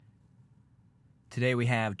Today we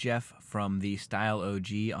have Jeff from the Style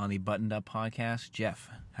OG on the Buttoned Up podcast. Jeff,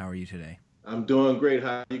 how are you today? I'm doing great.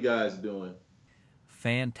 How are you guys doing?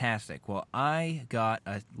 Fantastic. Well, I got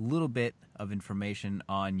a little bit of information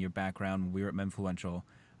on your background when we were at Memfluential.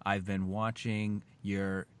 I've been watching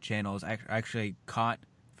your channels. I actually caught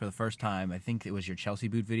for the first time, I think it was your Chelsea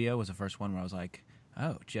boot video was the first one where I was like,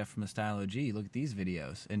 oh, Jeff from the Style OG, look at these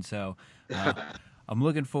videos. And so I'm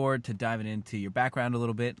looking forward to diving into your background a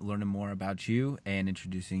little bit, learning more about you, and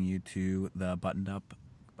introducing you to the Buttoned Up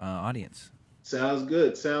audience. Sounds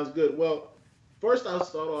good. Sounds good. Well, first I'll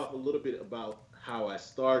start off a little bit about how I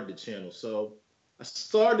started the channel. So I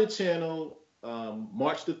started the channel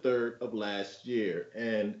March the 3rd of last year.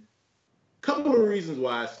 And a couple of reasons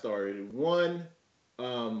why I started. One,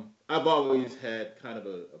 I've always had kind of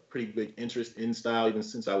a pretty big interest in style, even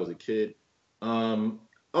since I was a kid.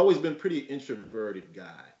 Always been pretty introverted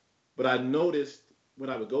guy. But I noticed when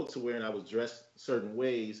I would go to where and I was dressed certain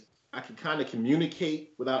ways, I could kind of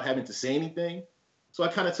communicate without having to say anything. So I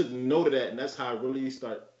kind of took note of that, and that's how I really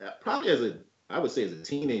started. Probably I would say as a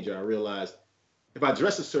teenager, I realized if I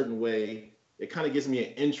dress a certain way, it kind of gives me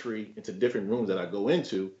an entry into different rooms that I go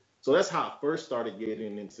into. So that's how I first started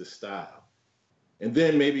getting into style. And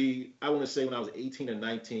then maybe I want to say when I was 18 or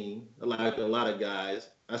 19, like a lot of guys,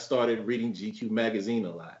 I started reading GQ magazine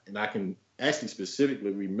a lot. And I can actually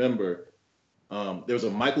specifically remember there was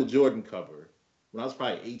a Michael Jordan cover. When I was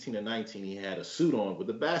probably 18 or 19, he had a suit on with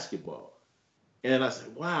a basketball. And I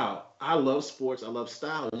said, wow, I love sports. I love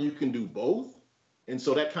style. You can do both. And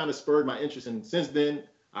so that kind of spurred my interest. And since then,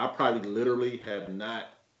 I probably literally have not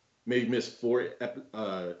maybe missed 4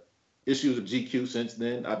 issues of GQ since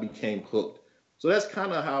then. I became hooked. So that's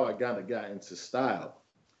kind of how I got into style.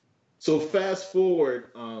 So fast forward,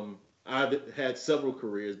 I've had several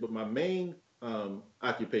careers, but my main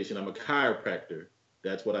occupation, I'm a chiropractor.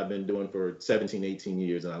 That's what I've been doing for 17, 18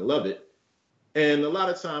 years, and I love it. And a lot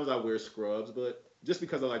of times I wear scrubs, but just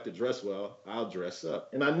because I like to dress well, I'll dress up.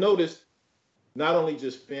 And I noticed not only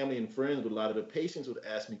just family and friends, but a lot of the patients would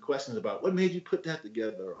ask me questions about what made you put that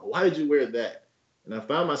together, or why did you wear that? And I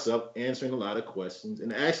found myself answering a lot of questions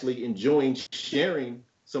and actually enjoying sharing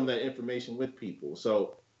some of that information with people.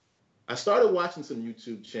 So I started watching some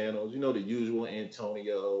YouTube channels, the usual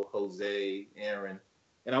Antonio, Jose, Aaron,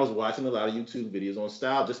 and I was watching a lot of YouTube videos on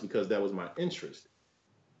style just because that was my interest.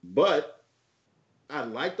 But I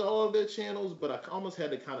liked all of their channels, but I almost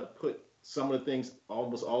had to kind of put some of the things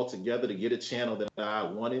almost all together to get a channel that I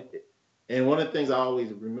wanted. And one of the things I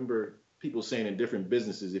always remember people saying in different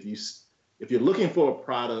businesses, if you're looking for a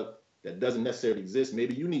product that doesn't necessarily exist,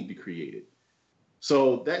 maybe you need to create it.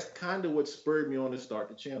 So that's kind of what spurred me on to start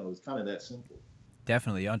the channel. It's kind of that simple.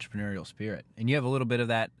 Definitely entrepreneurial spirit. And you have a little bit of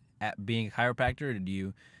that at being a chiropractor,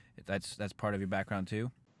 or that's part of your background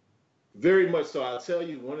too? Very much so. I'll tell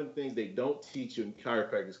you, one of the things they don't teach you in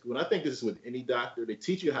chiropractic school, and I think this is with any doctor, they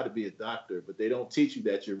teach you how to be a doctor, but they don't teach you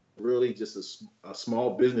that you're really just a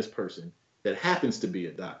small business person that happens to be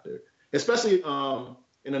a doctor, especially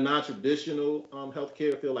in a non-traditional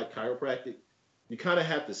healthcare field like chiropractic. You kind of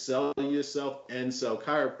have to sell yourself and sell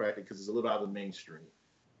chiropractic because it's a little out of the mainstream.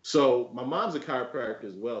 So my mom's a chiropractor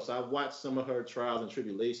as well. So I've watched some of her trials and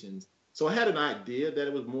tribulations. So I had an idea that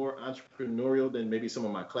it was more entrepreneurial than maybe some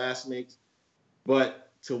of my classmates.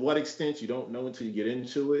 But to what extent, you don't know until you get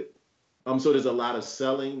into it. So there's a lot of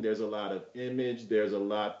selling. There's a lot of image. There's a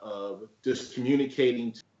lot of just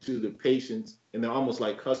communicating to the patients. And they're almost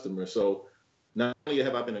like customers. So not only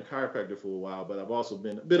have I been a chiropractor for a while, but I've also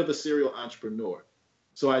been a bit of a serial entrepreneur.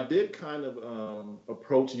 So I did kind of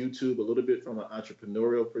approach YouTube a little bit from an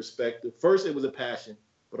entrepreneurial perspective. First, it was a passion,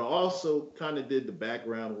 but I also kind of did the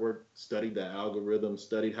background work, studied the algorithm,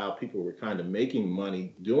 studied how people were kind of making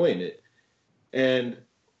money doing it. And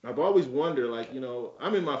I've always wondered,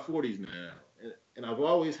 I'm in my 40s now, and I've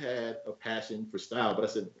always had a passion for style, but I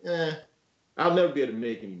said, I'll never be able to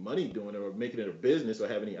make any money doing it or making it a business or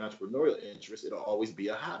have any entrepreneurial interest. It'll always be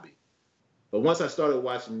a hobby. But once I started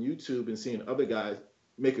watching YouTube and seeing other guys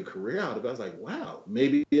make a career out of it, I was like, wow,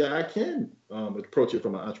 maybe I can approach it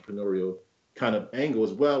from an entrepreneurial kind of angle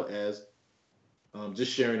as well as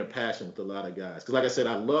just sharing a passion with a lot of guys. Because like I said,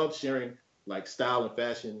 I love sharing like style and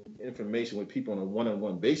fashion information with people on a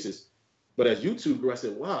one-on-one basis. But as YouTube grew, I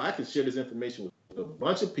said, wow, I can share this information with a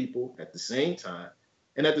bunch of people at the same time.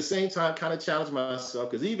 And at the same time, kind of challenge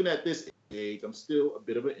myself, because even at this age, I'm still a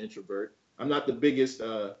bit of an introvert. I'm not the biggest,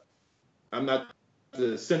 I'm not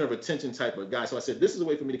the center of attention type of guy. So I said, this is a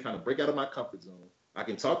way for me to kind of break out of my comfort zone. I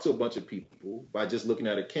can talk to a bunch of people by just looking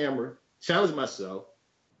at a camera, challenge myself,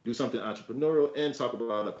 do something entrepreneurial, and talk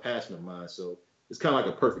about a passion of mine. So it's kind of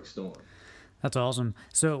like a perfect storm. That's awesome.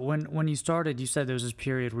 So when you started, you said there was this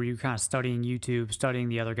period where you kind of studying YouTube, studying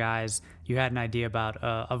the other guys. You had an idea about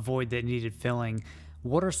a void that needed filling.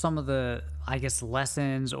 What are some of the, I guess,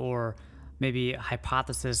 lessons or maybe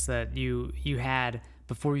hypothesis that you had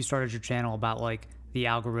before you started your channel about like the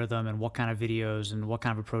algorithm and what kind of videos and what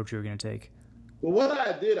kind of approach you were going to take? Well, what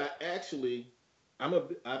I did, I actually, I'm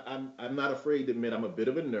not afraid to admit I'm a bit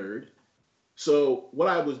of a nerd. So what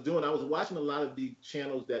I was doing, I was watching a lot of the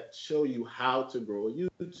channels that show you how to grow a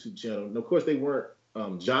YouTube channel. And of course, they weren't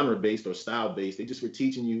genre based or style based. They just were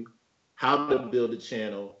teaching you how to build a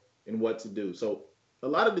channel and what to do. So a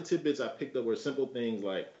lot of the tidbits I picked up were simple things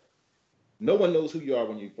like no one knows who you are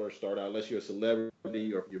when you first start out, unless you're a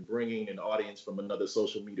celebrity or if you're bringing an audience from another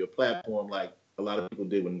social media platform, like a lot of people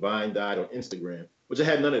did when Vine died or Instagram, which I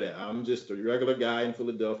had none of that. I'm just a regular guy in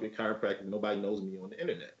Philadelphia, chiropractor. Nobody knows me on the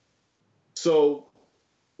internet. So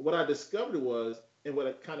what I discovered was, and what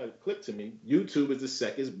it kind of clicked to me, YouTube is the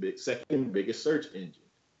second biggest search engine.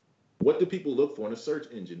 What do people look for in a search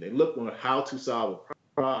engine? They look for how to solve a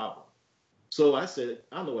problem. So I said,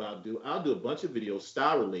 I know what I'll do. I'll do a bunch of videos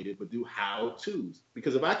style related, but do how to's.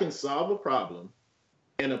 Because if I can solve a problem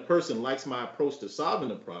and a person likes my approach to solving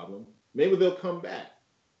the problem, maybe they'll come back.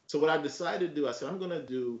 So what I decided to do, I said, I'm going to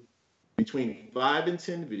do between 5 and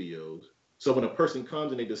 10 videos. So when a person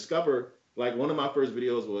comes and they discover, like one of my first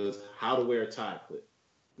videos was how to wear a tie clip.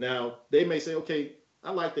 Now, they may say, okay,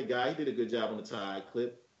 I like the guy. He did a good job on the tie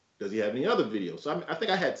clip. Does he have any other videos? So I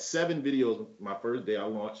think I had 7 videos my first day I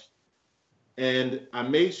launched. And I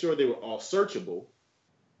made sure they were all searchable.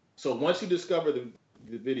 So once you discover the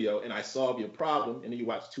video and I solve your problem, and then you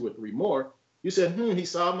watch 2 or 3 more, you said, he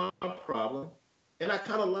solved my problem. And I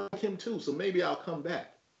kind of like him too. So maybe I'll come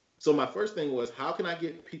back. So my first thing was, how can I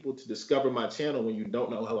get people to discover my channel when you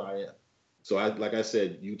don't know who I am? So like I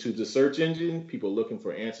said, YouTube's a search engine, people looking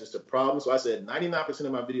for answers to problems. So I said 99%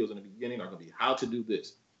 of my videos in the beginning are going to be how to do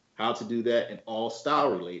this, how to do that, and all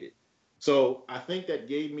style related. So I think that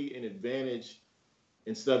gave me an advantage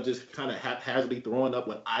instead of just kind of haphazardly throwing up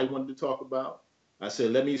what I wanted to talk about. I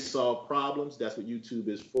said, let me solve problems. That's what YouTube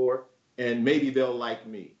is for. And maybe they'll like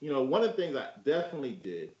me. You know, one of the things I definitely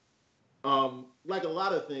did, like a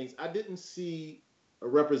lot of things, I didn't see a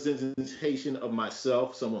representation of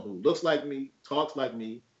myself, someone who looks like me, talks like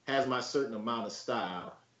me, has my certain amount of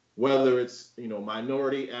style, whether it's,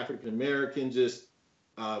 minority, African American, just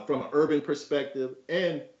from an urban perspective.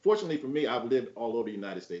 And fortunately for me, I've lived all over the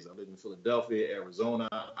United States. I lived in Philadelphia, Arizona,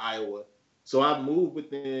 Iowa. So I've moved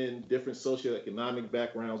within different socioeconomic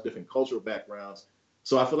backgrounds, different cultural backgrounds.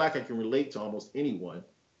 So I feel like I can relate to almost anyone.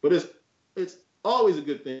 But it's always a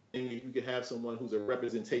good thing if you can have someone who's a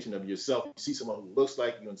representation of yourself. You see someone who looks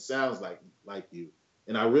like you and sounds like you.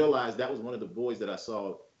 And I realized that was one of the voids that I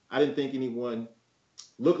saw. I didn't think anyone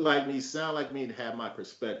looked like me, sound like me, and have my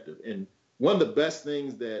perspective. And one of the best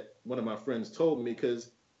things that one of my friends told me, because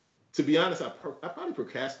to be honest, I probably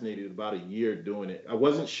procrastinated about a year doing it. I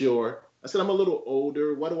wasn't sure. I said, I'm a little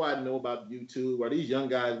older. What do I know about YouTube? Are these young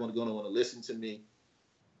guys going to want to listen to me?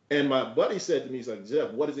 And my buddy said to me, he's like,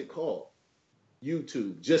 Jeff, what is it called?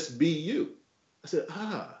 YouTube. Just be you. I said,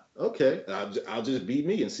 okay. I'll just be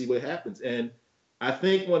me and see what happens. And I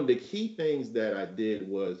think one of the key things that I did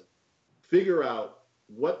was figure out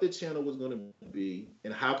what the channel was going to be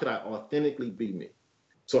and how could I authentically be me.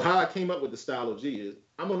 So how I came up with the Style OG is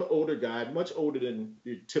I'm an older guy, much older than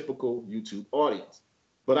your typical YouTube audience.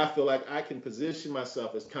 But I feel like I can position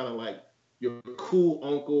myself as kind of like your cool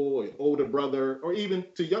uncle or your older brother, or even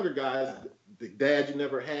to younger guys, the dad you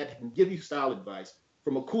never had, can give you style advice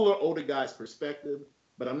from a cooler older guy's perspective.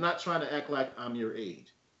 But I'm not trying to act like I'm your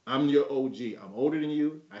age. I'm your OG. I'm older than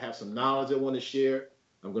you. I have some knowledge I want to share.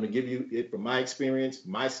 I'm going to give you it from my experience,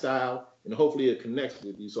 my style, and hopefully it connects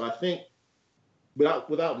with you. So I think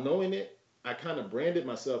without knowing it, I kind of branded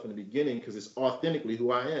myself in the beginning because it's authentically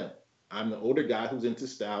who I am. I'm the older guy who's into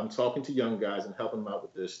style. I'm talking to young guys and helping them out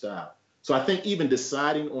with their style. So I think even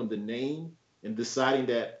deciding on the name and deciding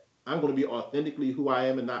that I'm going to be authentically who I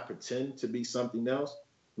am and not pretend to be something else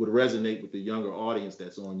would resonate with the younger audience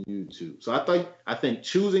that's on YouTube. So I think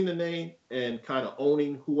choosing the name and kind of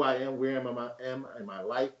owning who I am, where I am in my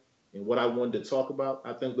life, and what I wanted to talk about,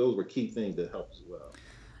 I think those were key things that helped as well.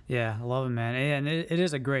 Yeah, I love it, man. And it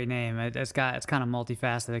is a great name. It's kind of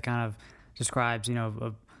multifaceted. It kind of describes,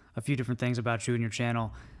 a few different things about you and your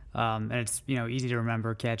channel. And it's, easy to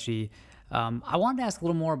remember, catchy. I wanted to ask a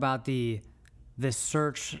little more about this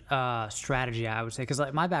search strategy, I would say, because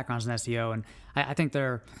like my background's in SEO, and I think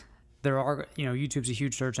there are, YouTube's a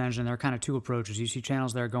huge search engine. There are kind of 2 approaches. You see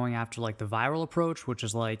channels that are going after like the viral approach, which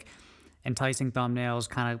is like enticing thumbnails,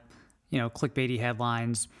 kind of, clickbaity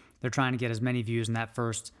headlines, they're trying to get as many views in that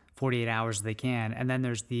first 48 hours as they can. And then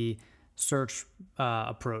there's the search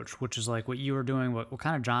approach, which is like what you were doing, what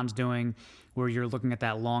kind of John's doing, where you're looking at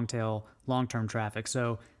that long tail, long-term traffic.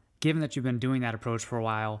 So given that you've been doing that approach for a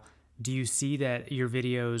while, do you see that your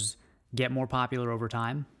videos get more popular over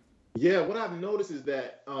time? Yeah, what I've noticed is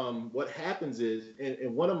that what happens is,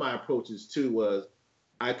 and one of my approaches too was,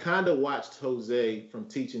 I kind of watched Jose from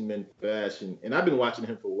Teaching Men Fashion, and I've been watching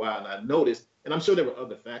him for a while, and I noticed, and I'm sure there were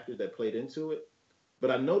other factors that played into it,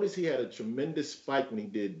 but I noticed he had a tremendous spike when he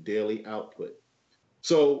did daily output.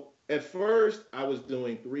 So at first, I was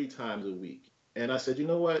doing 3 times a week, and I said, you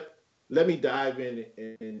know what? Let me dive in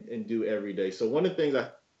and do every day. So one of the things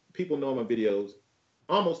people know in my videos,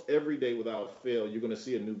 almost every day without fail, you're going to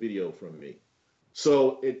see a new video from me.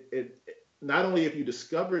 So it not only if you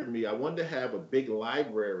discovered me, I wanted to have a big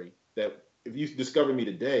library that if you discover me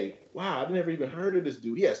today, wow, I've never even heard of this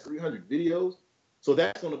dude. He has 300 videos. So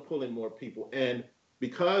that's going to pull in more people. And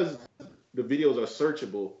because the videos are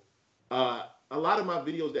searchable, a lot of my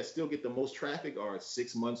videos that still get the most traffic are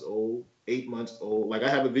 6 months old, 8 months old. Like I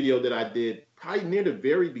have a video that I did probably near the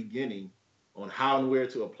very beginning on how and where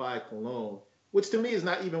to apply cologne, which to me is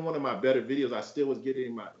not even one of my better videos. I still was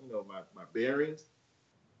getting my bearings.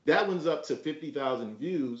 That one's up to 50,000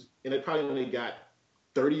 views, and it probably only got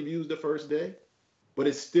 30 views the first day, but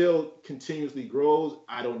it still continuously grows.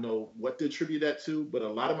 I don't know what to attribute that to, but a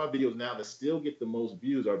lot of my videos now that still get the most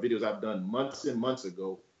views are videos I've done months and months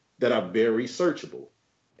ago that are very searchable.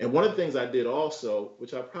 And one of the things I did also,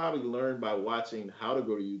 which I probably learned by watching How to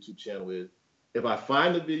Grow a YouTube Channel, is if I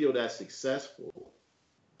find a video that's successful,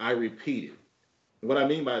 I repeat it. And what I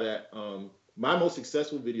mean by that, my most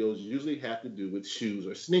successful videos usually have to do with shoes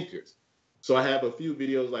or sneakers. So I have a few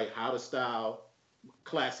videos like how to style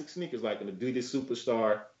classic sneakers, like an Adidas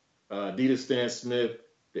Superstar, Adidas Stan Smith,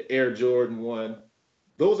 the Air Jordan 1.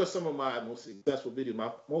 Those are some of my most successful videos.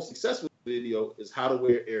 My most successful video is how to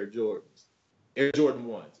wear Air Jordans, Air Jordan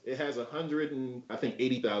 1s. It has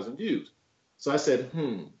 80,000 views. So I said,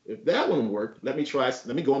 if that one worked, let me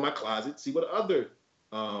go in my closet, see what other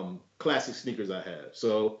classic sneakers I have.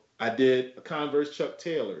 So I did a Converse Chuck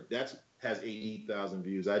Taylor. That has 80,000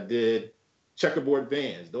 views. I did checkerboard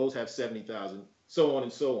Vans. Those have 70,000, so on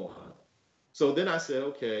and so on. So then I said,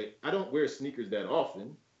 okay, I don't wear sneakers that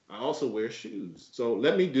often. I also wear shoes. So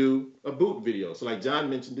let me do a boot video. So like John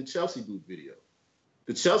mentioned, the Chelsea boot video.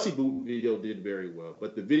 The Chelsea boot video did very well,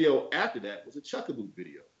 but the video after that was a Chukka boot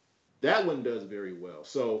video. That one does very well.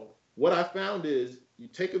 So what I found is you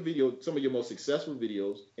take a video, some of your most successful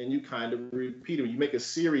videos, and you kind of repeat them. You make a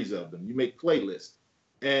series of them. You make playlists.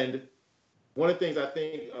 And one of the things I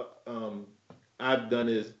think I've done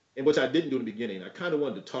is, and which I didn't do in the beginning, I kind of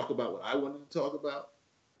wanted to talk about what I wanted to talk about.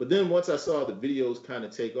 But then once I saw the videos kind of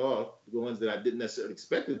take off, the ones that I didn't necessarily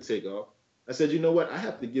expect to take off, I said, you know what? I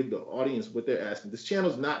have to give the audience what they're asking. This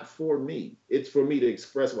channel's not for me. It's for me to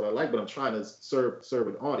express what I like, but I'm trying to serve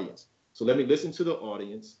an audience. So let me listen to the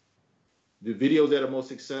audience. The videos that are most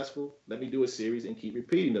successful, let me do a series and keep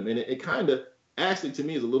repeating them. And it kind of, actually to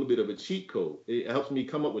me, is a little bit of a cheat code. It helps me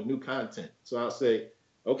come up with new content. So I'll say,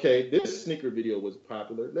 okay, this sneaker video was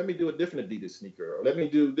popular. Let me do a different Adidas sneaker, or let me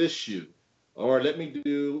do this shoe, or let me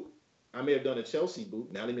do, I may have done a Chelsea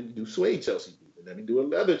boot. Now let me do suede Chelsea boot, and let me do a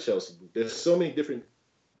leather Chelsea boot. There's so many different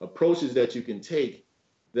approaches that you can take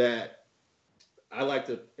that I like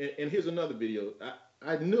to, and here's another video.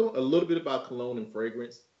 I knew a little bit about cologne and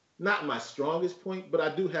fragrance. Not my strongest point, but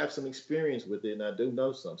I do have some experience with it, and I do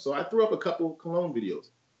know some. So I threw up a couple of cologne videos.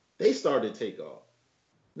 They started to take off.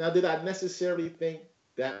 Now, did I necessarily think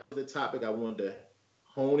that was the topic I wanted to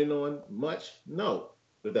hone in on much? No.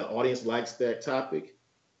 If the audience likes that topic,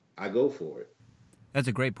 I go for it. That's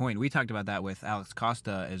a great point. We talked about that with Alex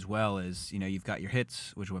Costa as well. As you've got your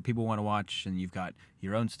hits, which are what people want to watch, and you've got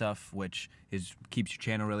your own stuff, which keeps your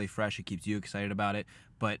channel really fresh. It keeps you excited about it.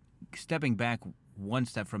 But stepping back one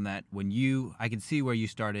step from that, I can see where you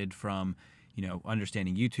started from,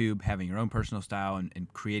 understanding YouTube, having your own personal style,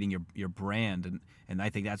 and creating your brand, and I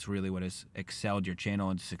think that's really what has excelled your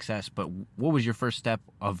channel into success. But what was your first step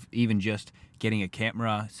of even just getting a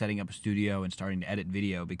camera, setting up a studio, and starting to edit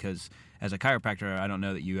video? Because as a chiropractor, I don't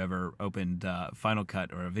know that you ever opened Final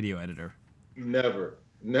Cut or a video editor. Never.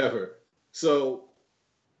 So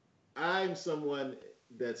I'm someone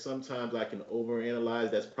that sometimes I can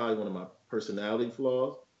overanalyze. That's probably one of my personality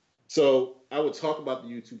flaws. So I would talk about the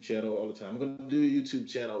YouTube channel all the time. I'm going to do a YouTube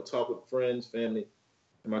channel, talk with friends, family.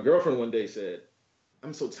 And my girlfriend one day said,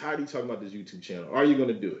 I'm so tired of you talking about this YouTube channel. Are you going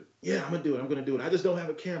to do it? Yeah, I'm going to do it. I just don't have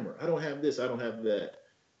a camera. I don't have this. I don't have that.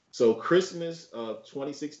 So Christmas of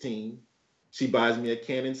 2016, she buys me a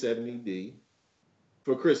Canon 70D.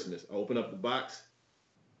 for Christmas. I open up the box.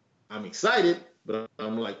 I'm excited, but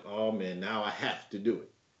I'm like, oh man, now I have to do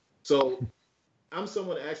it. So I'm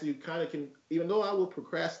someone that actually kind of can, even though I will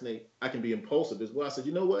procrastinate, I can be impulsive as well. I said,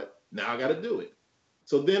 you know what? Now I got to do it.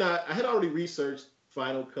 So then I had already researched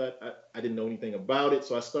Final Cut. I didn't know anything about it.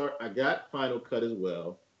 So I got Final Cut as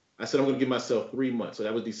well. I said, I'm going to give myself 3 months. So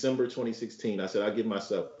that was December 2016. I said, I'll give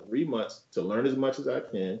myself 3 months to learn as much as I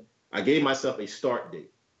can. I gave myself a start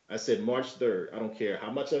date. I said, March 3rd. I don't care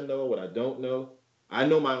how much I know, what I don't know. I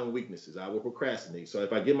know my own weaknesses. I will procrastinate. So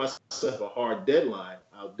if I give myself a hard deadline,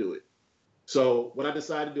 I'll do it. So what I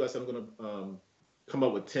decided to do, I said, I'm going to come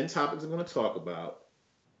up with 10 topics I'm going to talk about.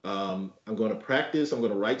 I'm going to practice. I'm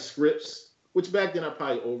going to write scripts, which back then I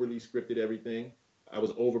probably overly scripted everything. I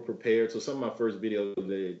was over prepared. So some of my first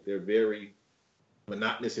videos, they're very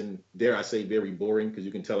monotonous and, dare I say, very boring, because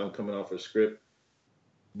you can tell I'm coming off a script.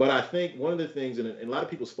 But I think one of the things, and a lot of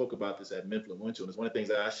people spoke about this at Menfluential, and it's one of the things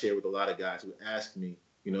that I share with a lot of guys who ask me,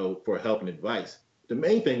 for help and advice. The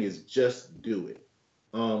main thing is just do it.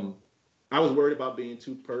 I was worried about being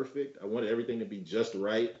too perfect. I wanted everything to be just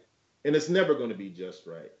right. And it's never going to be just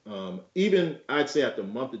right. Even I'd say after a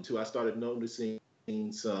month or two, I started noticing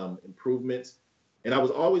some improvements. And I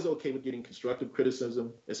was always okay with getting constructive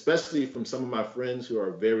criticism, especially from some of my friends who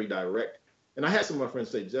are very direct. And I had some of my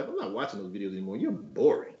friends say, Jeff, I'm not watching those videos anymore. You're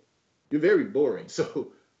boring. You're very boring.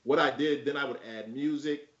 So what I did, then I would add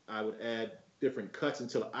music. I would add different cuts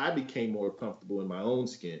until I became more comfortable in my own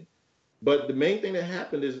skin. But the main thing that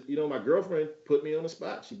happened is, my girlfriend put me on the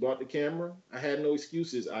spot. She bought the camera. I had no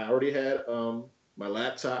excuses. I already had my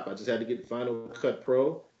laptop. I just had to get Final Cut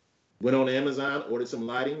Pro. Went on Amazon, ordered some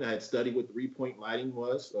lighting. I had studied what 3-point lighting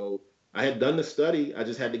was. So I had done the study. I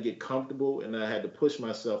just had to get comfortable, and I had to push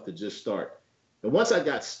myself to just start. And once I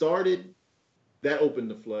got started, that opened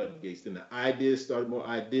the floodgates. Then more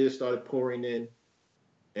ideas started pouring in.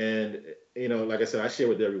 And, like I said, I share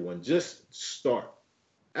with everyone, just start.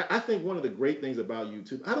 I think one of the great things about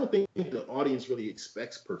YouTube, I don't think the audience really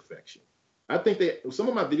expects perfection. I think some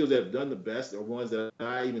of my videos that have done the best are ones that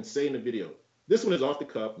I even say in the video. This one is off the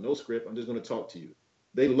cuff, no script. I'm just going to talk to you.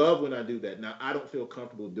 They love when I do that. Now, I don't feel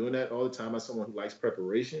comfortable doing that all the time as someone who likes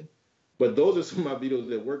preparation. But those are some of my videos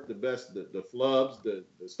that work the best. The flubs, the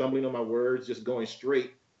stumbling on my words, just going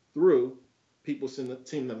straight through. People seem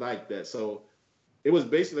to like that. So it was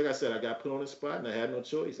basically, like I said, I got put on the spot and I had no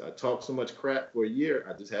choice. I talked so much crap for a year,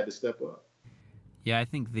 I just had to step up. Yeah, I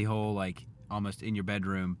think the whole almost in your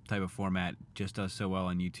bedroom type of format just does so well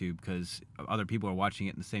on YouTube because other people are watching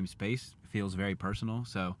it in the same space. It feels very personal,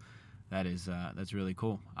 so that's really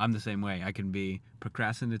cool. I'm the same way. I can be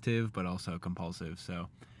procrastinative but also compulsive, so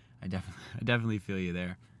I definitely feel you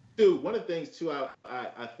there. Dude, one of the things too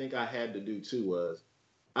I think I had to do too was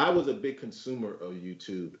I was a big consumer of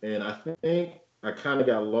YouTube, and I think I kind of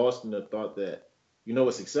got lost in the thought that,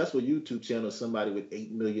 a successful YouTube channel is somebody with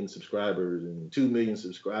 8 million subscribers and 2 million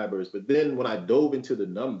subscribers. But then when I dove into the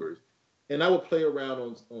numbers, and I would play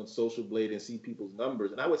around on Social Blade and see people's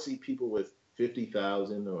numbers, and I would see people with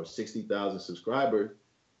 50,000 or 60,000 subscribers,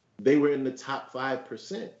 they were in the top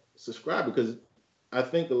 5% subscriber. Because I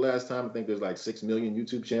think the last time, there's like 6 million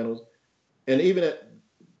YouTube channels. And even at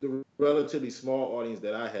the relatively small audience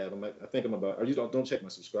that I have, I usually don't check my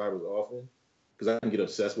subscribers often, because I can get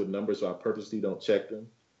obsessed with numbers, so I purposely don't check them.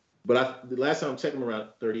 But the last time I checked them, around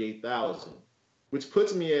 38,000, which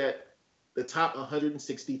puts me at the top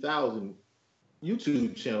 160,000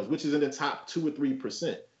 YouTube channels, which is in the top 2 or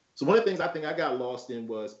 3%. So one of the things I think I got lost in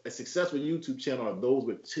was a successful YouTube channel are those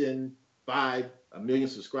with 10, 5, a million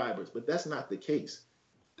subscribers. But that's not the case.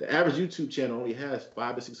 The average YouTube channel only has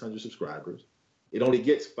 500 or 600 subscribers. It only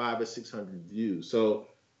gets 500 or 600 views. So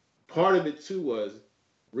part of it too was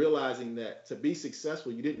realizing that to be successful,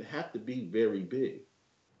 you didn't have to be very big.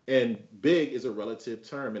 And big is a relative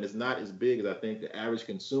term, and it's not as big as I think the average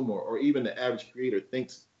consumer or even the average creator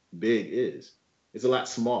thinks big is. It's a lot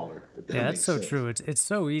smaller. Yeah, that's so true. It's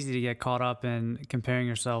so easy to get caught up in comparing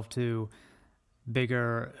yourself to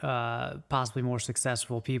bigger, possibly more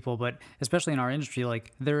successful people, but especially in our industry,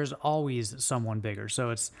 there is always someone bigger. So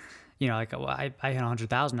it's, I hit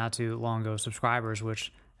 100,000 not too long ago subscribers,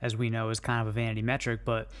 which, as we know, is kind of a vanity metric.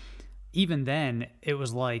 But even then, it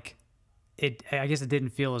was I guess it didn't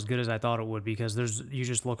feel as good as I thought it would, because you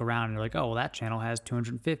just look around and you're like, oh, well, that channel has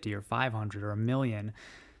 250 or 500 or a million.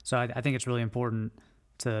 So I think it's really important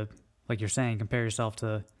to, like you're saying, compare yourself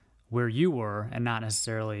to where you were and not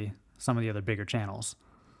necessarily some of the other bigger channels.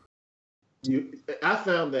 I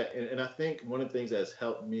found that, and I think one of the things that's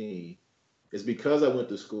helped me is because I went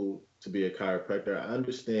to school to be a chiropractor, I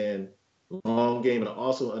understand long game, and I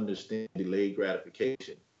also understand delayed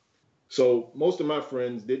gratification. So most of my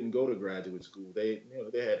friends didn't go to graduate school. They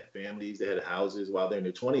had families, they had houses while they're in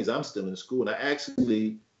their 20s. I'm still in school, and I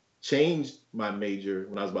actually changed my major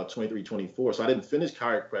when I was about 23, 24. So I didn't finish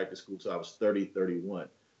chiropractic school until I was 30, 31.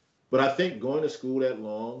 But I think going to school that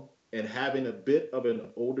long and having a bit of an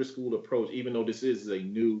older school approach, even though this is a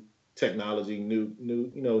new technology,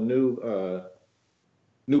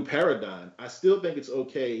 new paradigm, I still think it's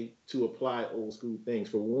okay to apply old school things.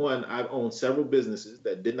 For one, I've owned several businesses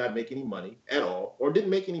that did not make any money at all, or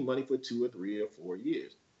didn't make any money for 2 or 3 or 4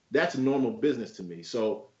 years. That's normal business to me.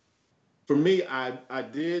 So for me, I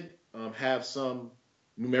did have some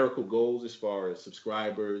numerical goals as far as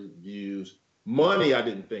subscribers, views, money. I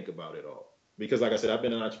didn't think about at all because, like I said, I've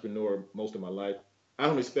been an entrepreneur most of my life. I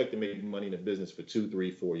don't expect to make money in a business for 2,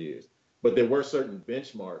 3, 4 years. But there were certain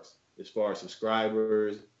benchmarks as far as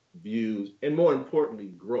subscribers, views, and more importantly,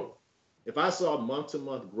 growth. If I saw month to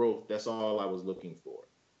month growth, that's all I was looking for.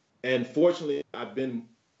 And fortunately, I've been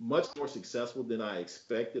much more successful than I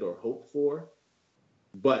expected or hoped for,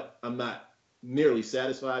 but I'm not nearly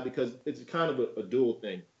satisfied because it's kind of a dual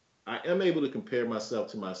thing. I am able to compare myself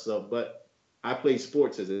to myself, but I played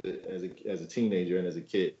sports as a teenager and as a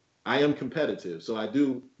kid. I am competitive, so I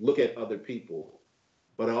do look at other people,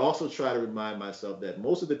 but I also try to remind myself that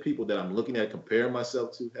most of the people that I'm looking at comparing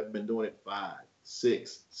myself to have been doing it 5,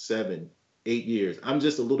 6, 7, 8 years. I'm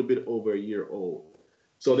just a little bit over a year old.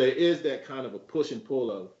 So there is that kind of a push and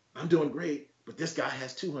pull of, I'm doing great, but this guy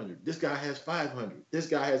has 200, this guy has 500, this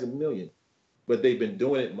guy has 1 million, but they've been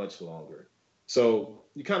doing it much longer. So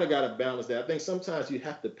you kind of got to balance that. I think sometimes you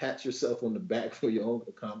have to pat yourself on the back for your own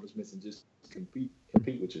accomplishments and just compete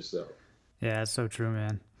with yourself. Yeah, that's so true,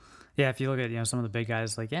 man. Yeah, if you look at some of the big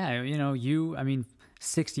guys, like yeah, I mean,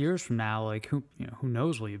 6 years from now, like who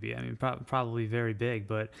knows will you be? I mean, probably very big,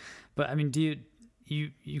 but I mean, do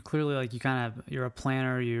you clearly like you kind of you're a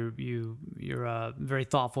planner, you're very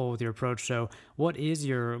thoughtful with your approach. So, what is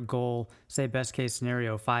your goal? Say best case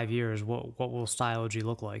scenario, 5 years. What will Stylogy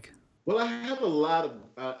look like? Well, I have a lot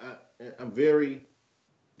of, I'm very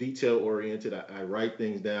detail oriented. I write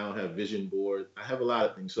things down, have vision boards. I have a lot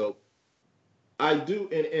of things. So I do,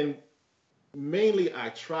 and mainly I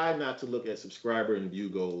try not to look at subscriber and view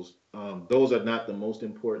goals. Those are not the most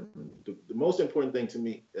important. The most important thing to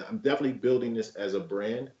me, I'm definitely building this as a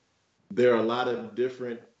brand. There are a lot of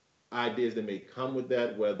different ideas that may come with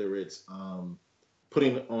that, whether it's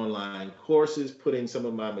putting online courses, putting some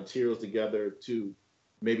of my materials together to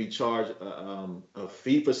maybe charge a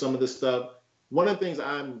fee for some of the stuff. One of the things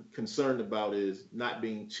I'm concerned about is not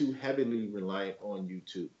being too heavily reliant on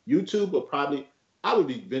YouTube. YouTube will probably, I would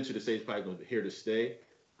be venture to say it's probably going to be here to stay.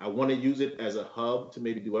 I want to use it as a hub to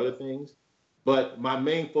maybe do other things, but my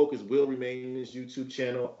main focus will remain in this YouTube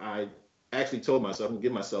channel. I actually told myself I'm gonna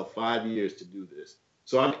give myself 5 years to do this,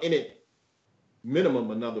 so I'm in it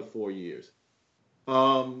minimum another 4 years.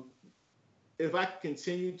 Um, if I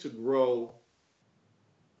continue to grow,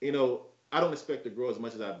 I don't expect to grow as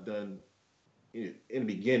much as I've done in the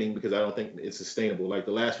beginning because I don't think it's sustainable. Like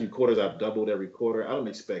the last few quarters, I've doubled every quarter. I don't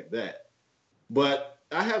expect that. But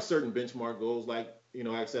I have certain benchmark goals. Like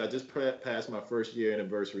I said, I just passed my first year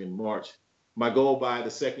anniversary in March. My goal by the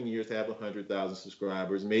second year is to have 100,000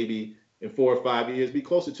 subscribers. Maybe in 4 or 5 years, be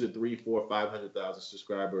closer to the 3, 4, 500,000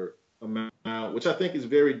 subscriber amount, which I think is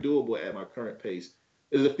very doable at my current pace.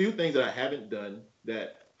 There's a few things that I haven't done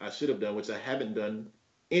that I should have done, which I haven't done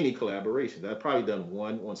any collaborations. I've probably done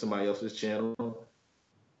one on somebody else's channel.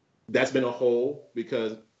 That's been a hole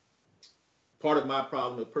because part of my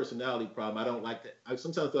problem, the personality problem, I don't like that. I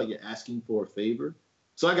sometimes feel like you're asking for a favor.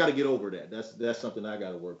 So I got to get over that. That's something I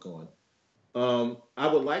got to work on. I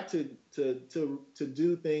would like to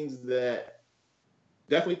do things that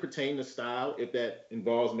definitely pertain to style. If that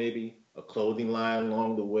involves maybe a clothing line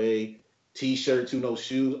along the way, t-shirts,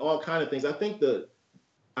 shoes, all kind of things.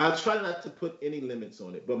 I try not to put any limits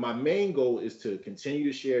on it, but my main goal is to continue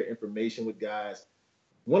to share information with guys.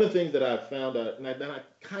 One of the things that I found out, and that I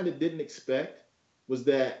kind of didn't expect, was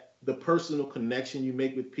that the personal connection you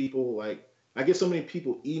make with people. Like, I get so many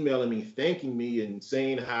people emailing me, thanking me and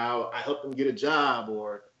saying how I helped them get a job,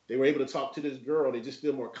 or they were able to talk to this girl. They just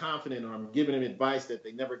feel more confident, or I'm giving them advice that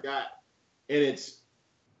they never got. And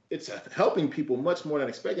it's helping people much more than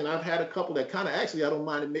expected. And I've had a couple that kind of actually, I don't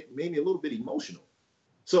mind, it made me a little bit emotional.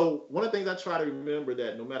 So one of the things I try to remember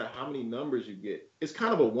that no matter how many numbers you get, it's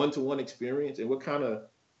kind of a one-to-one experience. And what kind of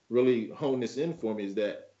really honed this in for me is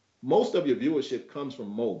that most of your viewership comes from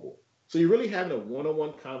mobile. So you're really having a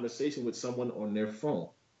one-on-one conversation with someone on their phone.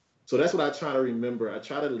 So that's what I try to remember. I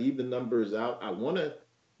try to leave the numbers out. I want to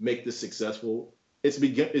make this successful. It's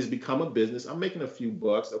become a business. I'm making a few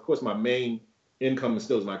bucks. Of course, my main income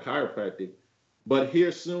still is my chiropractic. But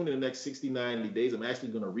here soon in the next 60, 90 days, I'm actually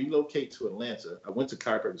going to relocate to Atlanta. I went to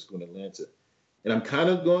chiropractic school in Atlanta. And I'm kind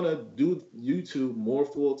of going to do YouTube more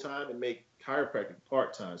full time and make chiropractic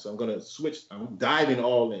part time. So I'm going to switch. I'm diving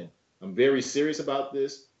all in. I'm very serious about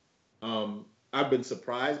this. I've been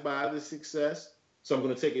surprised by the success. So I'm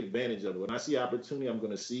going to take advantage of it. When I see opportunity, I'm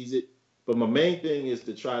going to seize it. But my main thing is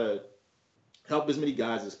to try to help as many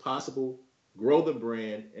guys as possible, grow the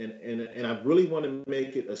brand, and I really want to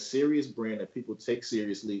make it a serious brand that people take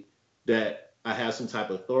seriously, that I have some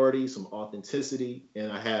type of authority, some authenticity,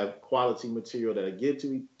 and I have quality material that I give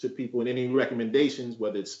to people, and any recommendations,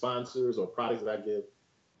 whether it's sponsors or products that I give,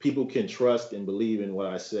 people can trust and believe in what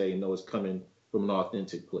I say and know it's coming from an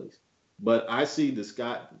authentic place. But I see the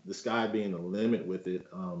sky being the limit with it.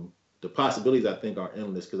 The possibilities, I think, are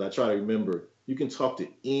endless, because I try to remember you can talk to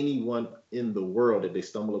anyone in the world if they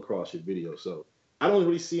stumble across your video. So I don't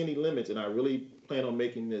really see any limits, and I really plan on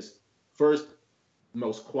making this first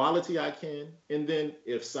most quality I can, and then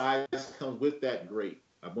if size comes with that, great.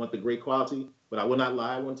 I want the great quality, but I will not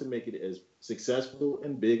lie. I want to make it as successful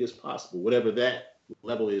and big as possible, whatever that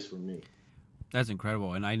level is for me. That's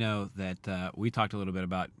incredible. And I know that we talked a little bit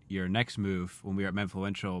about your next move when we were at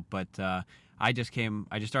Menfluential, but I just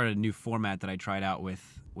started a new format that I tried out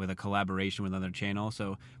with a collaboration with another channel.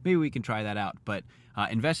 So maybe we can try that out. But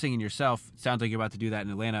investing in yourself, sounds like you're about to do that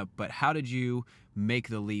in Atlanta. But how did you make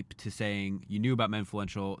the leap to saying you knew about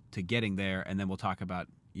Menfluential to getting there? And then we'll talk about,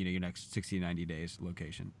 your next 60 to 90 days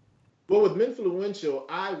location. Well, with Menfluential,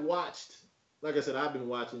 I watched, like I said, I've been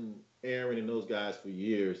watching Aaron and those guys for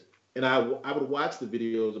years. And I would watch the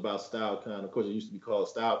videos about StyleCon. Of course, it used to be called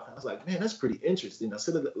StyleCon. I was like, man, that's pretty interesting. I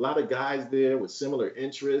said a lot of guys there with similar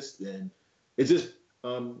interests, and it just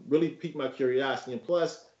really piqued my curiosity. And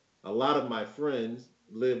plus, a lot of my friends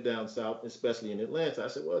live down south, especially in Atlanta. I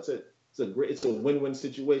said, well, it's a win-win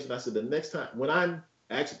situation. I said, the next time when I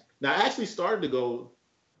actually started to go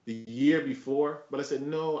the year before, but I said,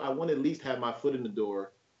 no, I want to at least have my foot in the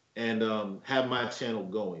door and have my channel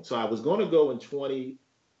going. So I was going to go in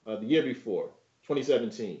the year before,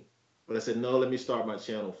 2017. But I said, no, let me start my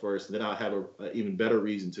channel first, and then I'll have an even better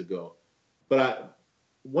reason to go. But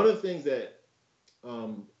one of the things that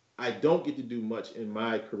I don't get to do much in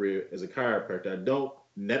my career as a chiropractor, I don't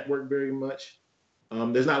network very much.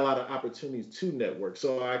 There's not a lot of opportunities to network.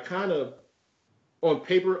 So I kind of, on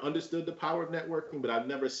paper, understood the power of networking, but I've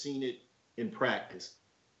never seen it in practice.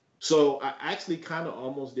 So I actually kind of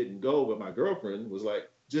almost didn't go, but my girlfriend was like,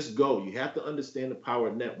 just go. You have to understand the power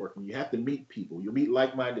of networking. You have to meet people. You'll meet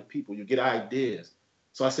like-minded people. You get ideas.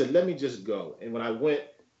 So I said, let me just go. And when I went,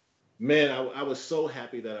 man, I was so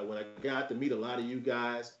happy that when I got to meet a lot of you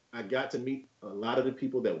guys, I got to meet a lot of the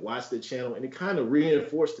people that watch the channel, and it kind of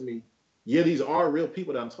reinforced to me, yeah, these are real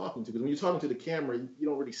people that I'm talking to. Because when you're talking to the camera, you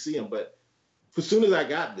don't really see them. But as soon as I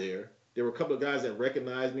got there were a couple of guys that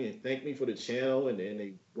recognized me and thanked me for the channel, and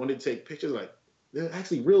they wanted to take pictures. Like, there are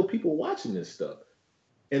actually real people watching this stuff.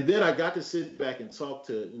 And then I got to sit back and talk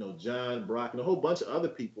to, John, Brock, and a whole bunch of other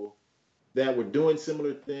people that were doing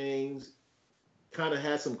similar things, kind of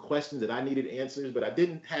had some questions that I needed answers, but I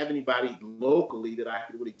didn't have anybody locally that I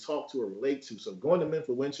could really talk to or relate to. So going to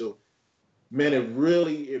Menfluential, man, it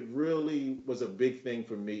really was a big thing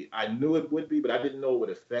for me. I knew it would be, but I didn't know it would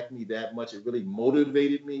affect me that much. It really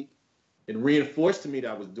motivated me and reinforced to me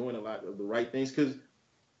that I was doing a lot of the right things, because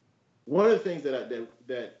one of the things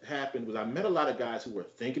that happened was I met a lot of guys who were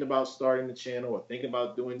thinking about starting the channel or thinking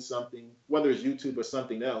about doing something, whether it's YouTube or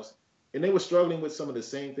something else, and they were struggling with some of the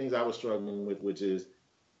same things I was struggling with, which is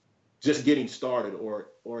just getting started or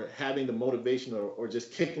having the motivation or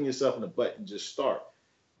just kicking yourself in the butt and just start.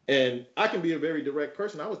 And I can be a very direct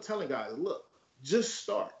person. I was telling guys, look, just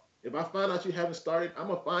start. If I find out you haven't started, I'm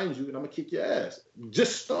going to find you and I'm going to kick your ass.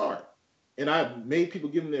 Just start. And I made people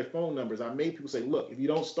give them their phone numbers. I made people say, look, if you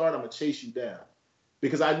don't start, I'm going to chase you down.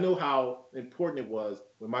 Because I knew how important it was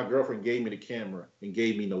when my girlfriend gave me the camera and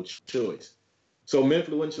gave me no choice. So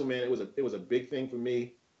Menfluential, man, it was a big thing for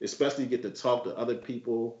me, especially get to talk to other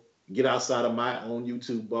people, get outside of my own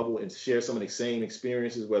YouTube bubble and share some of the same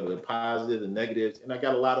experiences, whether they're positive and negatives. And I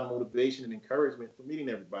got a lot of motivation and encouragement for meeting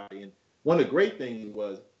everybody. And one of the great things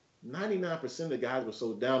was 99% of the guys were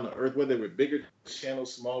so down to earth, whether they were bigger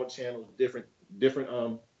channels, smaller channels, different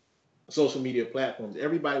social media platforms.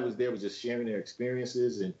 Everybody was there, was just sharing their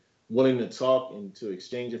experiences and willing to talk and to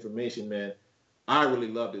exchange information, man. I really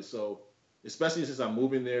loved it. So especially since I'm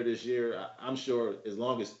moving there this year, I'm sure as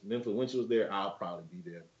long as Menfluential is there, I'll probably be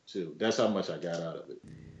there too. That's how much I got out of it.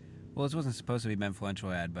 Well, this wasn't supposed to be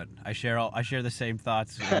Menfluential ad, but I share the same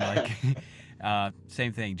thoughts. And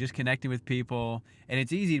Same thing, just connecting with people. And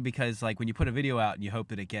it's easy because like when you put a video out and you hope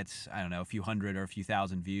that it gets, I don't know, a few hundred or a few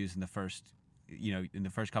thousand views in the first, in the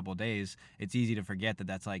first couple of days, it's easy to forget that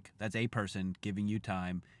that's a person giving you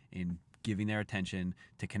time and giving their attention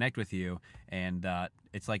to connect with you. And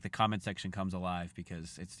it's like the comment section comes alive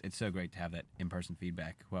because it's so great to have that in-person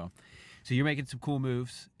feedback. Well, so you're making some cool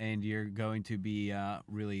moves and you're going to be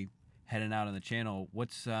really heading out on the channel.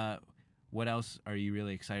 What else are you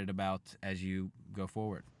really excited about as you go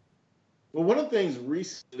forward? Well, one of the things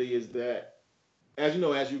recently is that, as you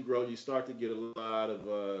know, as you grow, you start to get a lot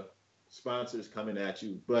of sponsors coming at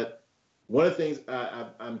you. But one of the things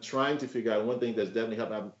I'm trying to figure out, one thing that's definitely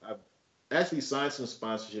helped, I've actually signed some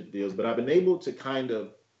sponsorship deals, but I've been able to kind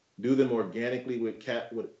of do them organically with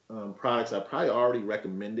products I probably already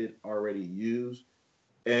recommended, already used.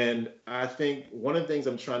 And I think one of the things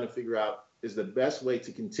I'm trying to figure out is the best way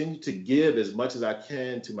to continue to give as much as I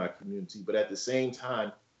can to my community, but at the same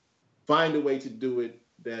time, find a way to do it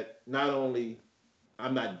that not only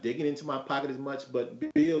I'm not digging into my pocket as much, but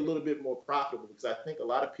be a little bit more profitable. Because I think a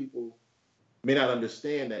lot of people may not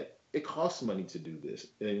understand that it costs money to do this.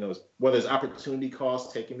 And, whether it's opportunity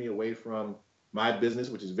costs taking me away from my business,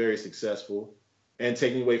 which is very successful, and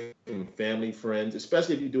taking me away from family, friends,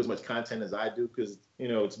 especially if you do as much content as I do, because,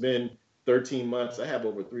 it's been 13 months, I have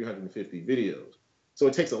over 350 videos. So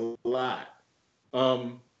it takes a lot.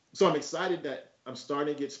 So I'm excited that I'm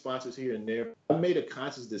starting to get sponsors here and there. I made a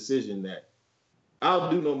conscious decision that I'll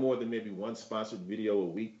do no more than maybe one sponsored video a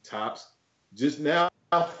week tops. Just now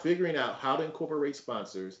figuring out how to incorporate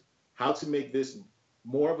sponsors, how to make this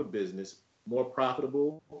more of a business, more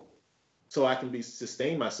profitable, so I can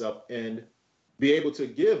sustain myself and be able to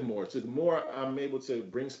give more. So the more I'm able to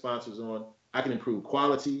bring sponsors on, I can improve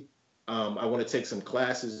quality. I want to take some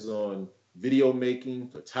classes on video making,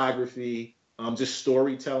 photography, just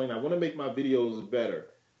storytelling. I want to make my videos better.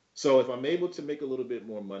 So if I'm able to make a little bit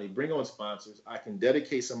more money, bring on sponsors, I can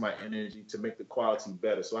dedicate some of my energy to make the quality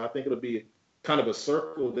better. So I think it'll be kind of a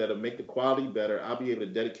circle that'll make the quality better. I'll be able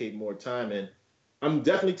to dedicate more time. And I'm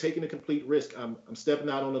definitely taking a complete risk. I'm stepping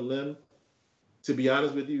out on a limb. To be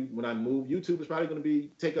honest with you, when I move, YouTube is probably going to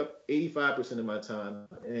take up 85% of my time.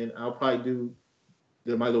 And I'll probably do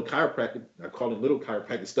my little chiropractic, I call it little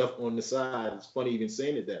chiropractic stuff on the side. It's funny even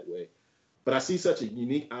saying it that way. But I see such a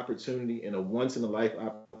unique opportunity and a lifetime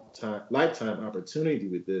opportunity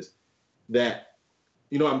with this that,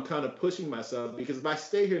 I'm kind of pushing myself, because if I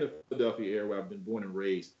stay here in the Philadelphia area where I've been born and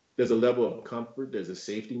raised, there's a level of comfort, there's a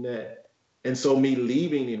safety net. And so me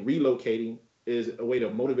leaving and relocating is a way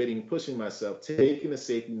of motivating and pushing myself, taking the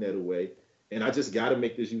safety net away. And I just got to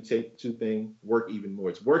make this YouTube thing work even more.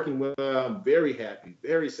 It's working well. I'm very happy,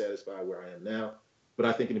 very satisfied where I am now. But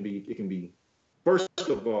I think it can be, first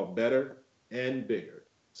of all, better and bigger.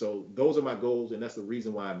 So those are my goals, and that's the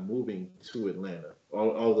reason why I'm moving to Atlanta.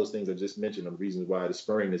 All those things I just mentioned are the reasons why it's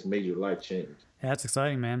spurring this major life change. Yeah, that's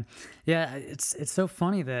exciting, man. Yeah, it's so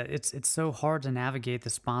funny that it's so hard to navigate the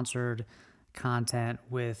sponsored content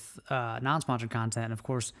with non-sponsored content. And of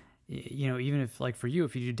course, even if, like for you,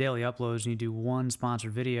 if you do daily uploads and you do one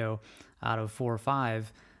sponsored video out of 4 or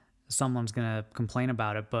 5, someone's gonna complain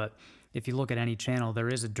about it. But if you look at any channel, there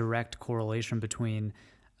is a direct correlation between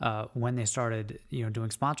when they started, doing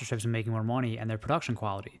sponsorships and making more money and their production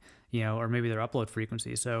quality, or maybe their upload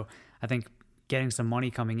frequency. So I think getting some money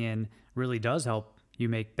coming in really does help you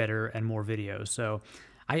make better and more videos. So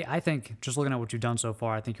I think just looking at what you've done so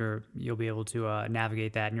far, I think you'll be able to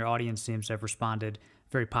navigate that, and your audience seems to have responded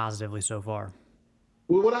very positively so far.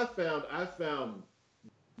 Well, what I found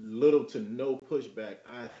little to no pushback.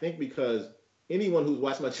 I think because anyone who's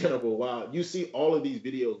watched my channel for a while, you see all of these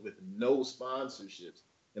videos with no sponsorships,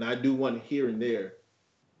 and I do one here and there.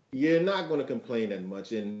 You're not going to complain that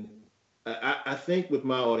much. And I think with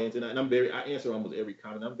my audience, and I answer almost every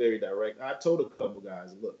comment. I'm very direct. I told a couple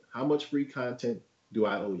guys, look, how much free content do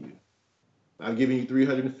I owe you? I'm giving you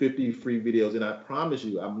 350 free videos, and I promise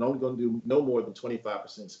you, I'm only going to do no more than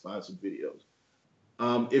 25% sponsored videos.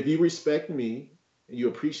 If you respect me and you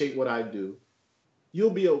appreciate what I do,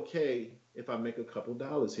 you'll be okay if I make a couple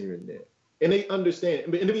dollars here and there. And they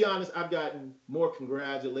understand. And to be honest, I've gotten more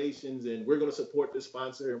congratulations, and we're going to support this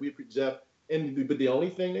sponsor, and we project. But the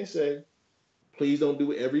only thing they say, please don't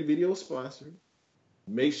do every video sponsored.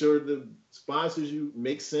 Make sure the sponsors you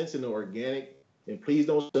make sense and are organic. And please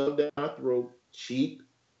don't shove down our throat cheap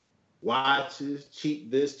watches, cheap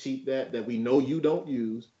this, cheap that we know you don't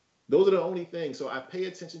use. Those are the only things. So I pay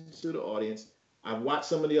attention to the audience. I've watched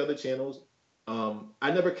some of the other channels.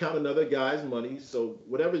 I never count another guy's money. So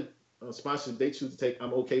whatever sponsors they choose to take,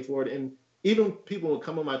 I'm okay for it. And even people will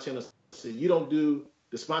come on my channel and say, you don't do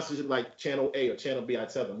the sponsorship like channel A or channel B, I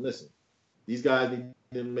tell them, listen, these guys need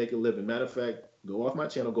to make a living. Matter of fact, go off my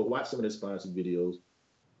channel, go watch some of the sponsored videos.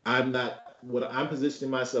 I'm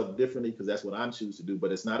positioning myself differently because that's what I'm choosing to do,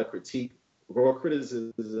 but it's not a critique or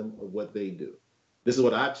criticism of what they do. This is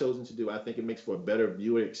what I've chosen to do. I think it makes for a better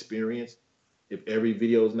viewer experience if every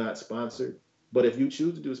video is not sponsored. But if you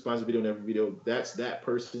choose to do a sponsored video in every video, that's that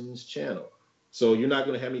person's channel. So you're not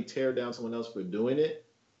going to have me tear down someone else for doing it.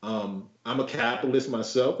 I'm a capitalist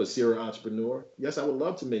myself, a serial entrepreneur. Yes, I would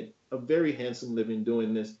love to make a very handsome living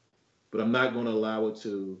doing this, but I'm not going to allow it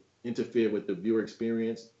to interfere with the viewer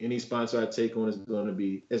experience. Any sponsor I take on is going to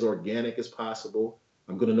be as organic as possible.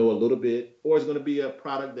 I'm going to know a little bit, or it's going to be a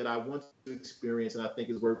product that I want to experience and I think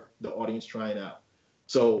is worth the audience trying out.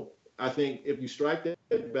 So I think if you strike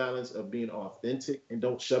that balance of being authentic and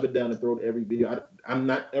don't shove it down and throw it every video, I'm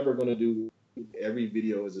not ever going to do every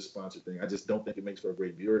video as a sponsored thing. I just don't think it makes for a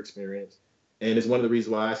great viewer experience. And it's one of the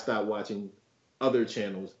reasons why I stopped watching other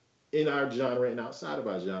channels in our genre and outside of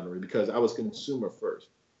our genre, because I was consumer first.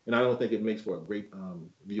 And I don't think it makes for a great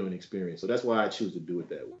viewing experience. So that's why I choose to do it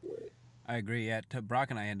that way. I agree. Yeah, Brock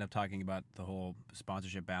and I end up talking about the whole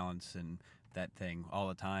sponsorship balance and that thing all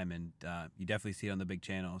the time, and you definitely see it on the big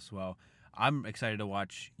channels. Well, I'm excited to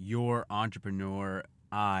watch your entrepreneur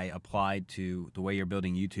eye applied to the way you're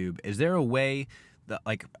building YouTube. Is there a way that,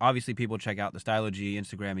 like, obviously people check out the Stylogy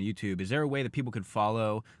Instagram and YouTube. Is there a way that people could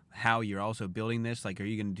follow how you're also building this? Like, are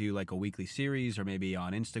you going to do like a weekly series, or maybe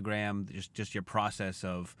on Instagram, just your process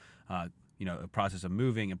of, a process of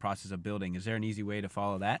moving and process of building? Is there an easy way to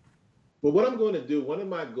follow that? But what I'm going to do, one of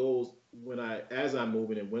my goals as I'm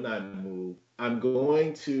moving and when I move, I'm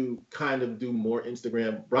going to kind of do more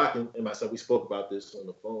Instagram. Brock and myself, we spoke about this on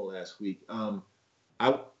the phone last week.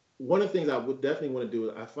 One of the things I would definitely want to do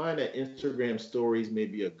is I find that Instagram stories may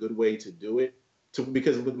be a good way to do it.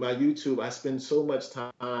 Because with my YouTube, I spend so much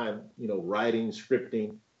time, writing,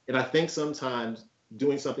 scripting, and I think sometimes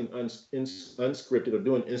doing something unscripted or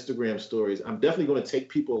doing Instagram stories, I'm definitely going to take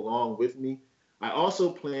people along with me. I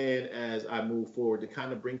also plan as I move forward to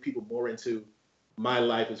kind of bring people more into my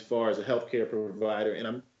life as far as a healthcare provider. And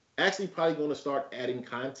I'm actually probably going to start adding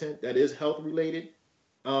content that is health related.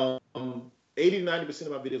 80 to 90%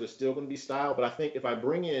 of my videos are still going to be style, but I think if I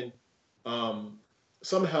bring in some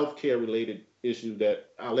healthcare related issue that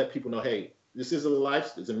I'll let people know, hey, this is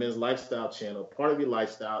it's a men's lifestyle channel. Part of your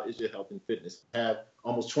lifestyle is your health and fitness. I have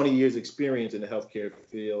almost 20 years experience in the healthcare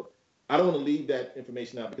field. I don't want to leave that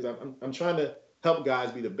information out because I'm trying to help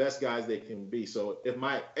guys be the best guys they can be. So if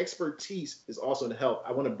my expertise is also in health,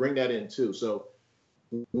 I want to bring that in too. So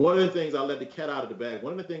one of the things, I'll let the cat out of the bag.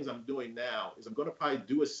 One of the things I'm doing now is I'm going to probably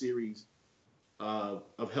do a series of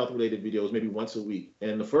health-related videos maybe once a week.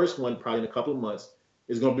 And the first one, probably in a couple of months,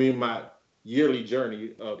 is going to be my yearly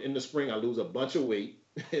journey. In the spring, I lose a bunch of weight,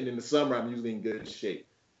 and in the summer, I'm usually in good shape.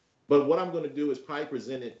 But what I'm going to do is probably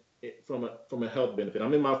present it from a health benefit.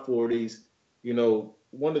 I'm in my 40s.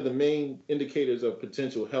 One of the main indicators of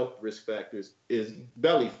potential health risk factors is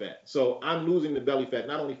belly fat. So I'm losing the belly fat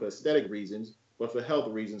not only for aesthetic reasons, but for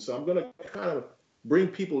health reasons. So I'm going to kind of bring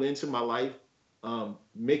people into my life,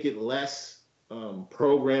 make it less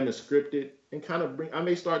programmed and scripted, and kind of I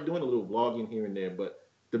may start doing a little vlogging here and there, but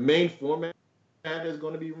the main format is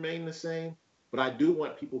going to be remain the same. But I do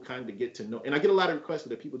want people kind of to get to know, and I get a lot of requests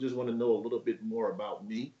that people just want to know a little bit more about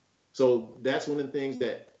me. So that's one of the things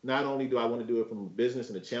that not only do I want to do it from a business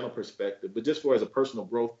and a channel perspective, but just for as a personal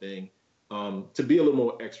growth thing, to be a little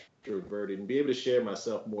more extroverted and be able to share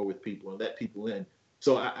myself more with people and let people in.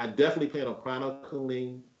 So I definitely plan on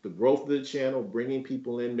chronicling the growth of the channel, bringing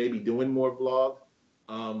people in, maybe doing more vlogs.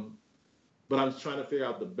 But I'm trying to figure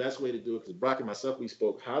out the best way to do it, because Brock and myself, we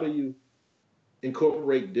spoke, how do you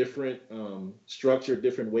incorporate different structure,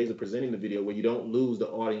 different ways of presenting the video where you don't lose the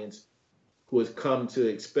audience who has come to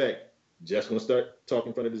expect Jeff's going to start talking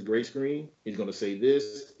in front of this gray screen. He's going to say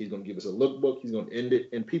this. He's going to give us a lookbook. He's going to end it.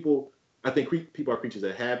 And people, I think people are creatures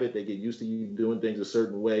of habit. They get used to you doing things a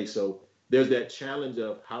certain way. So there's that challenge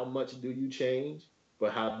of how much do you change,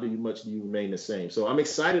 but how much do you remain the same? So I'm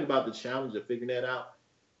excited about the challenge of figuring that out.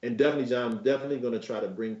 And definitely, John, I'm definitely going to try to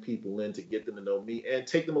bring people in to get them to know me and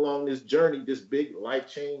take them along this journey, this big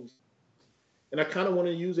life change. And I kind of want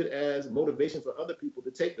to use it as motivation for other people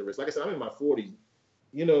to take the risk. Like I said, I'm in my 40s.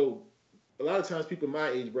 A lot of times people in my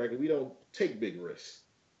age bracket, we don't take big risks.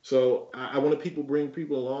 So I want to bring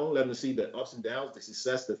people along, let them see the ups and downs, the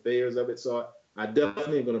success, the failures of it. So I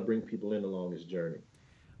definitely am going to bring people in along this journey.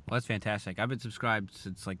 Well, that's fantastic. I've been subscribed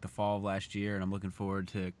since like the fall of last year, and I'm looking forward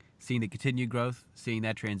to seeing the continued growth, seeing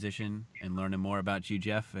that transition, and learning more about you,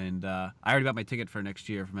 Jeff. And I already got my ticket for next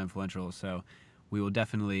year from Influential, so we will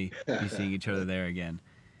definitely be seeing each other there again.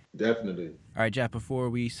 Definitely. All right, Jeff, before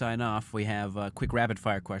we sign off, we have quick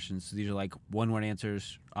rapid-fire questions. So these are like one-word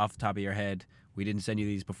answers off the top of your head. We didn't send you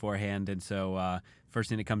these beforehand, and so first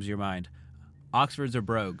thing that comes to your mind, Oxfords or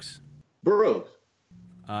Brogues? Brogues.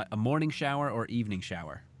 A morning shower or evening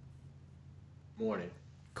shower? Morning.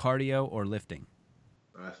 Cardio or lifting?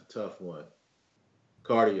 That's a tough one.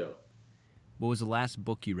 Cardio. What was the last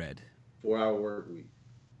book you read? 4-Hour Workweek.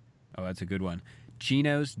 Oh, that's a good one.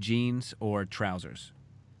 Chinos, jeans, or trousers?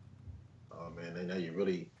 Oh, man, now you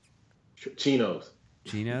really... Chinos.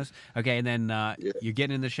 Chinos? Okay, and then you're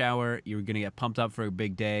getting in the shower. You're going to get pumped up for a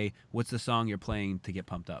big day. What's the song you're playing to get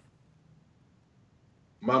pumped up?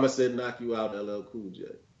 Mama Said Knock You Out, LL Cool J.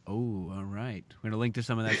 Oh, all right. We're going to link to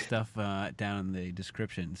some of that stuff down in the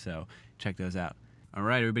description, so check those out. All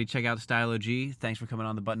right, everybody, check out Style OG. Thanks for coming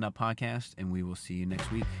on the Buttoned Up Podcast, and we will see you next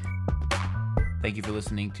week. Thank you for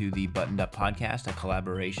listening to the Buttoned Up Podcast, a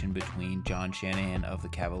collaboration between John Shanahan of The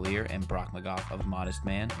Cavalier and Brock McGough of Modest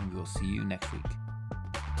Man, and we will see you next week.